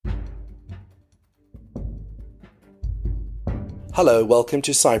Hello, welcome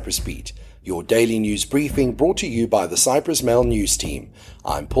to Cyprus Beat, your daily news briefing brought to you by the Cyprus Mail news team.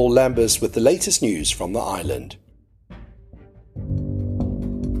 I'm Paul Lambus with the latest news from the island.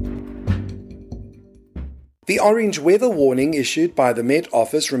 The orange weather warning issued by the Met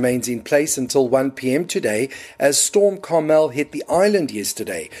Office remains in place until 1 p.m. today as Storm Carmel hit the island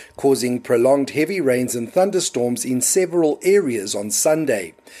yesterday, causing prolonged heavy rains and thunderstorms in several areas on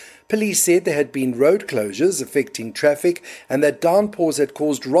Sunday. Police said there had been road closures affecting traffic and that downpours had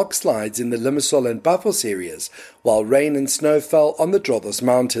caused rock slides in the Limassol and Paphos areas, while rain and snow fell on the Troodos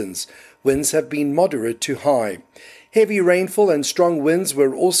Mountains. Winds have been moderate to high. Heavy rainfall and strong winds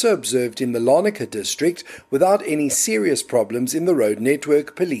were also observed in the Larnaca district without any serious problems in the road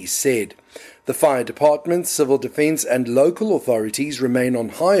network, police said. The fire department, civil defence and local authorities remain on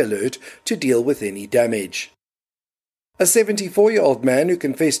high alert to deal with any damage. A 74-year-old man who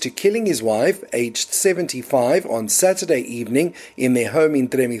confessed to killing his wife, aged 75, on Saturday evening in their home in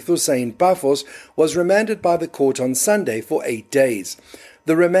Tremithusa in Paphos was remanded by the court on Sunday for 8 days.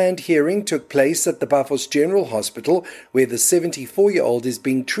 The remand hearing took place at the Paphos General Hospital, where the 74-year-old is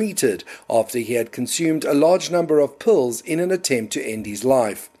being treated after he had consumed a large number of pills in an attempt to end his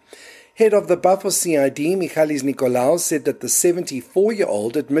life. Head of the Paphos CID, Michalis Nicolaou, said that the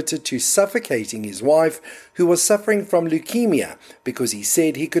 74-year-old admitted to suffocating his wife, who was suffering from leukemia, because he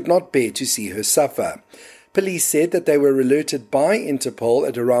said he could not bear to see her suffer. Police said that they were alerted by Interpol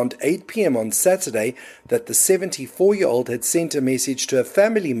at around 8 p.m. on Saturday that the 74-year-old had sent a message to a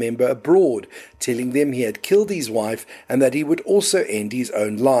family member abroad, telling them he had killed his wife and that he would also end his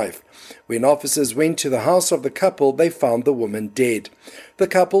own life. When officers went to the house of the couple, they found the woman dead. The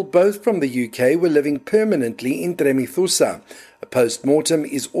couple, both from the UK, were living permanently in Tremithusa. A post-mortem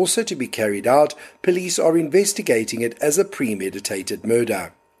is also to be carried out. Police are investigating it as a premeditated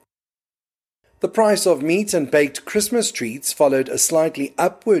murder. The price of meat and baked Christmas treats followed a slightly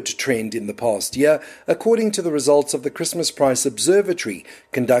upward trend in the past year, according to the results of the Christmas Price Observatory,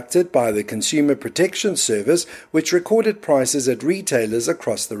 conducted by the Consumer Protection Service, which recorded prices at retailers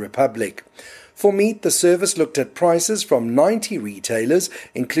across the Republic. For meat, the service looked at prices from 90 retailers,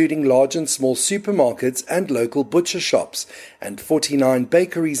 including large and small supermarkets and local butcher shops, and 49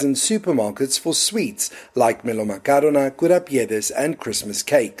 bakeries and supermarkets for sweets like melomakarona, kurapiedes and Christmas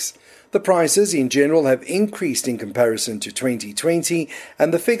cakes. The prices in general have increased in comparison to 2020,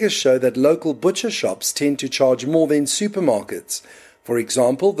 and the figures show that local butcher shops tend to charge more than supermarkets. For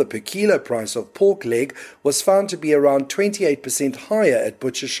example, the per kilo price of pork leg was found to be around 28% higher at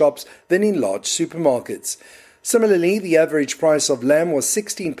butcher shops than in large supermarkets. Similarly, the average price of lamb was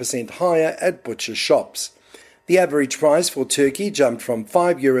 16% higher at butcher shops. The average price for turkey jumped from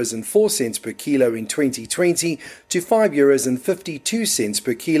 €5.04 per kilo in 2020 to €5.52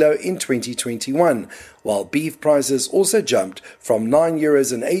 per kilo in 2021, while beef prices also jumped from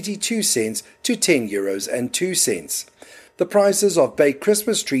 €9.82 to €10.02. The prices of baked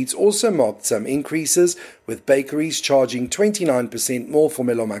Christmas treats also marked some increases, with bakeries charging 29% more for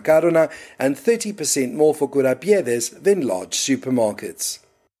melomakarona and 30% more for kurapiedes than large supermarkets.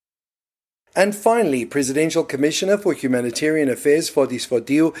 And finally, Presidential Commissioner for Humanitarian Affairs Fodis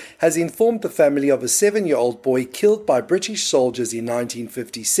Fodiou has informed the family of a 7-year-old boy killed by British soldiers in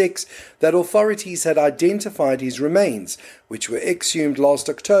 1956 that authorities had identified his remains, which were exhumed last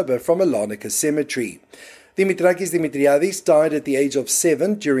October from a Larnaca cemetery. Dimitrakis Dimitriadis died at the age of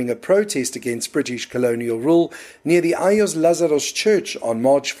 7 during a protest against British colonial rule near the Aios Lazaros Church on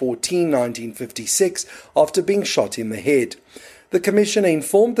March 14, 1956, after being shot in the head. The Commissioner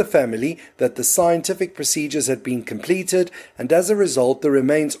informed the family that the scientific procedures had been completed and as a result the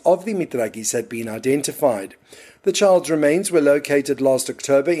remains of the Mitrakis had been identified. The child's remains were located last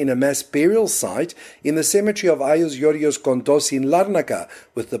October in a mass burial site in the cemetery of Aios Georgios Kontos in Larnaca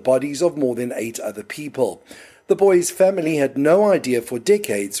with the bodies of more than 8 other people. The boy's family had no idea for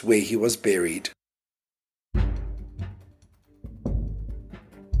decades where he was buried.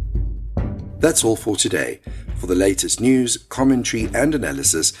 That's all for today. For the latest news, commentary and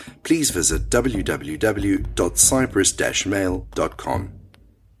analysis, please visit www.cyprus-mail.com.